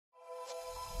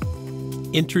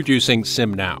Introducing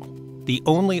SimNow, the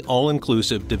only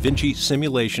all-inclusive Da Vinci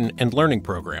simulation and learning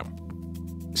program.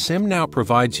 SimNow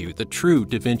provides you the true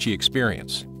Da Vinci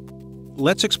experience.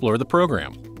 Let's explore the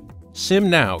program.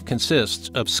 SimNow consists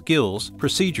of Skills,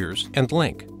 Procedures, and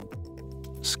Link.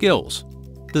 Skills.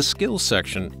 The Skills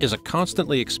section is a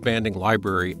constantly expanding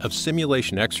library of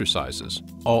simulation exercises,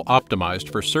 all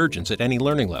optimized for surgeons at any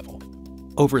learning level.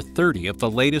 Over 30 of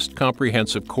the latest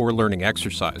comprehensive core learning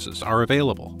exercises are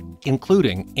available,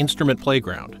 including Instrument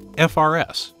Playground,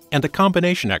 FRS, and the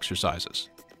combination exercises.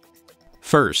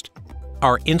 First,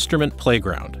 our Instrument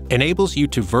Playground enables you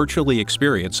to virtually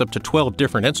experience up to 12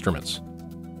 different instruments.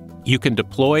 You can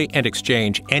deploy and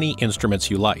exchange any instruments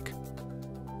you like.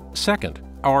 Second,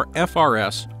 our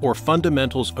FRS, or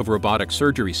Fundamentals of Robotic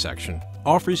Surgery section,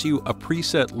 offers you a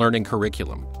preset learning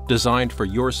curriculum designed for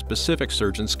your specific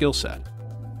surgeon skill set.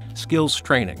 Skills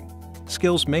training,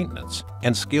 skills maintenance,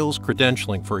 and skills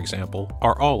credentialing, for example,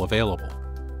 are all available.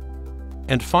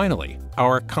 And finally,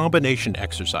 our combination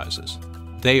exercises.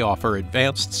 They offer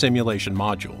advanced simulation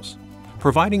modules,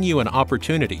 providing you an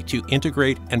opportunity to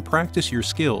integrate and practice your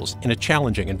skills in a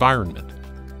challenging environment.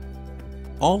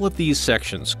 All of these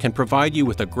sections can provide you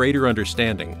with a greater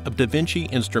understanding of Da Vinci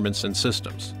instruments and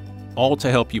systems, all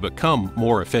to help you become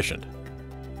more efficient.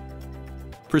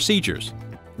 Procedures.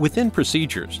 Within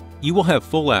Procedures, you will have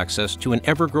full access to an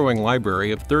ever-growing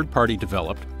library of third-party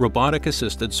developed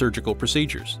robotic-assisted surgical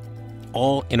procedures,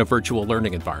 all in a virtual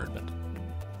learning environment.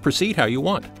 Proceed how you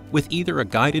want, with either a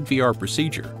guided VR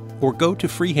procedure or go to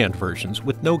freehand versions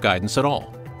with no guidance at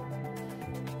all.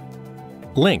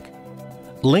 Link.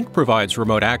 Link provides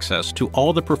remote access to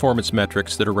all the performance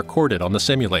metrics that are recorded on the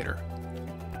simulator.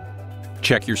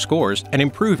 Check your scores and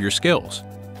improve your skills.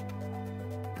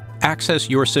 Access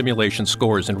your simulation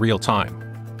scores in real time.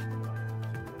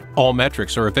 All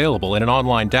metrics are available in an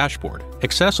online dashboard,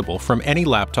 accessible from any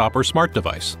laptop or smart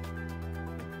device.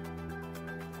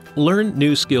 Learn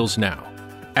new skills now.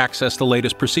 Access the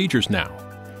latest procedures now.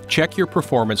 Check your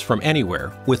performance from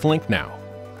anywhere with Link now.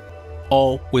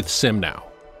 All with SimNow.